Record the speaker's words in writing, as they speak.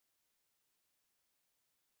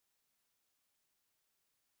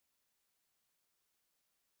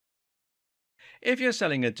If you're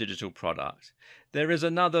selling a digital product, there is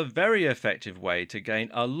another very effective way to gain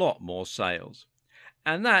a lot more sales,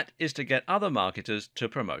 and that is to get other marketers to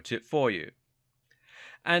promote it for you.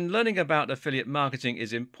 And learning about affiliate marketing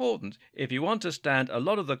is important if you want to stand a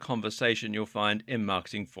lot of the conversation you'll find in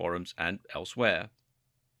marketing forums and elsewhere.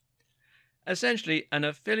 Essentially, an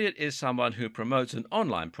affiliate is someone who promotes an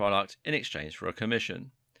online product in exchange for a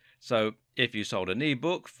commission. So, if you sold an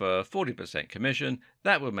ebook for 40% commission,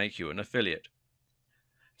 that would make you an affiliate.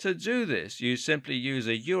 To do this, you simply use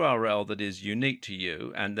a URL that is unique to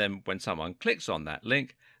you, and then when someone clicks on that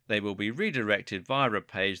link, they will be redirected via a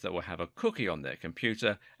page that will have a cookie on their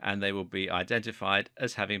computer, and they will be identified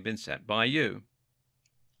as having been sent by you.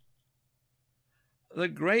 The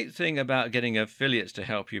great thing about getting affiliates to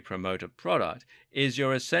help you promote a product is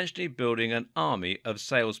you're essentially building an army of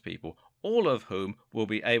salespeople, all of whom will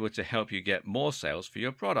be able to help you get more sales for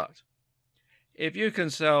your product. If you can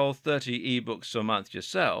sell 30 ebooks a month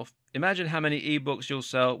yourself, imagine how many ebooks you'll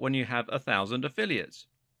sell when you have 1,000 affiliates.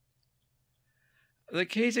 The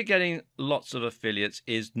key to getting lots of affiliates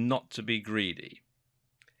is not to be greedy.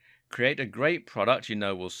 Create a great product you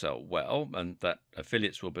know will sell well and that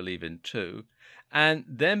affiliates will believe in too, and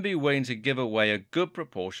then be willing to give away a good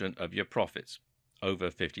proportion of your profits, over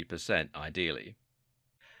 50% ideally.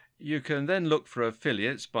 You can then look for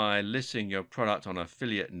affiliates by listing your product on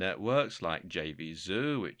affiliate networks like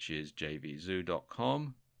JVZoo, which is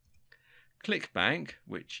jvzoo.com, ClickBank,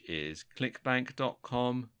 which is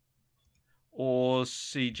clickbank.com, or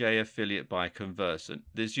CJ Affiliate by Conversant.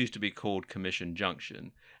 This used to be called Commission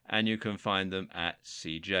Junction, and you can find them at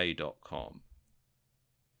cj.com.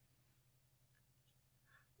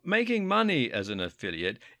 Making money as an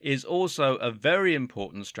affiliate is also a very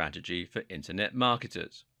important strategy for internet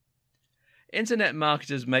marketers. Internet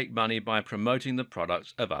marketers make money by promoting the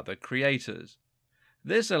products of other creators.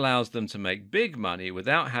 This allows them to make big money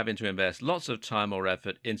without having to invest lots of time or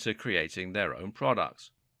effort into creating their own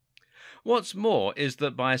products. What's more is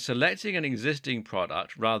that by selecting an existing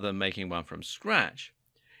product rather than making one from scratch,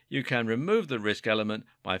 you can remove the risk element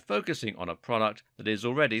by focusing on a product that is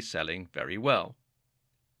already selling very well.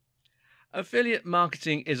 Affiliate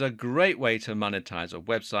marketing is a great way to monetize a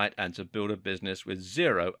website and to build a business with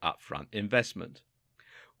zero upfront investment.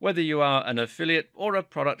 Whether you are an affiliate or a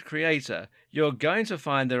product creator, you're going to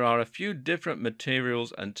find there are a few different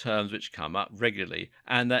materials and terms which come up regularly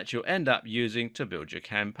and that you'll end up using to build your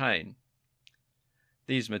campaign.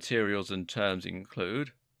 These materials and terms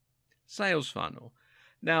include sales funnel.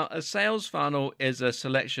 Now, a sales funnel is a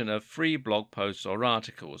selection of free blog posts or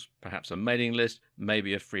articles, perhaps a mailing list,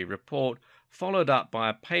 maybe a free report, followed up by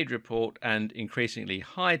a paid report and increasingly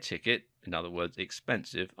high ticket, in other words,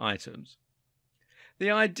 expensive items.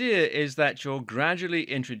 The idea is that you're gradually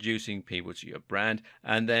introducing people to your brand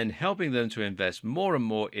and then helping them to invest more and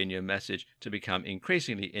more in your message to become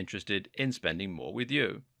increasingly interested in spending more with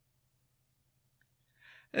you.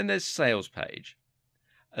 Then there's sales page.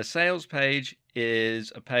 A sales page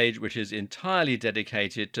is a page which is entirely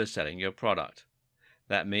dedicated to selling your product.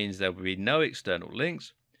 That means there will be no external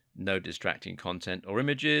links, no distracting content or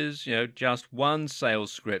images, just one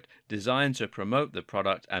sales script designed to promote the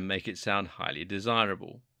product and make it sound highly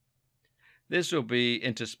desirable. This will be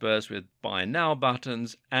interspersed with buy now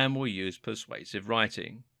buttons and will use persuasive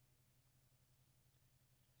writing.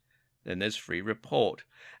 Then there's free report.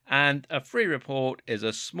 And a free report is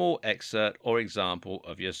a small excerpt or example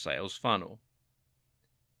of your sales funnel.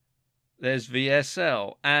 There's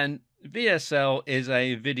VSL, and VSL is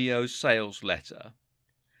a video sales letter.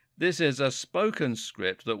 This is a spoken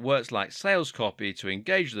script that works like sales copy to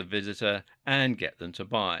engage the visitor and get them to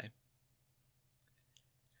buy.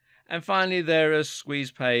 And finally, there are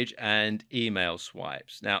squeeze page and email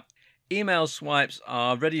swipes. Now, email swipes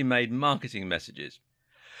are ready-made marketing messages.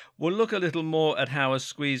 We'll look a little more at how a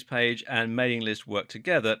squeeze page and mailing list work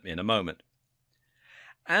together in a moment.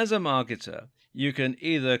 As a marketer, you can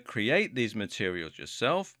either create these materials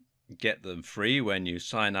yourself, get them free when you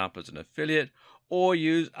sign up as an affiliate, or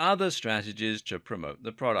use other strategies to promote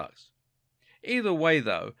the products. Either way,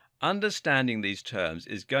 though, understanding these terms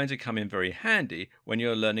is going to come in very handy when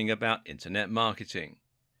you're learning about internet marketing.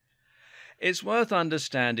 It's worth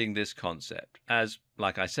understanding this concept as,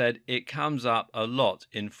 like I said, it comes up a lot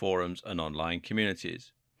in forums and online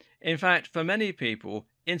communities. In fact, for many people,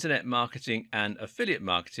 internet marketing and affiliate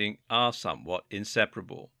marketing are somewhat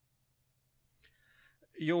inseparable.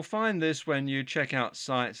 You'll find this when you check out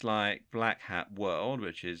sites like Black Hat World,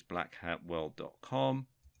 which is blackhatworld.com,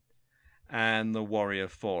 and the Warrior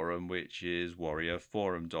Forum, which is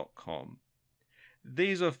warriorforum.com.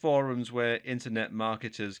 These are forums where internet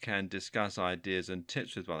marketers can discuss ideas and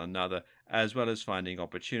tips with one another, as well as finding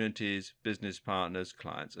opportunities, business partners,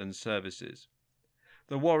 clients, and services.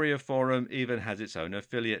 The Warrior Forum even has its own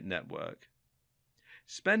affiliate network.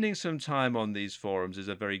 Spending some time on these forums is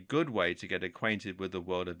a very good way to get acquainted with the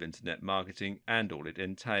world of internet marketing and all it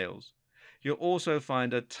entails. You'll also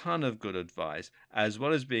find a ton of good advice, as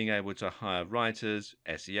well as being able to hire writers,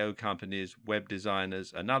 SEO companies, web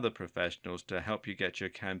designers, and other professionals to help you get your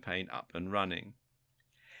campaign up and running.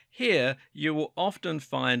 Here, you will often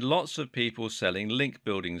find lots of people selling link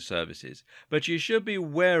building services, but you should be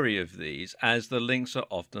wary of these as the links are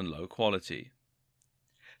often low quality.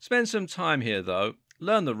 Spend some time here though,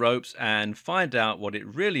 learn the ropes, and find out what it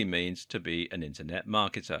really means to be an internet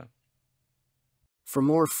marketer. For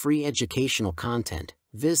more free educational content,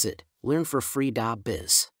 visit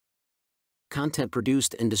learnforfree.biz. Content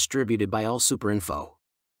produced and distributed by AllSuperInfo.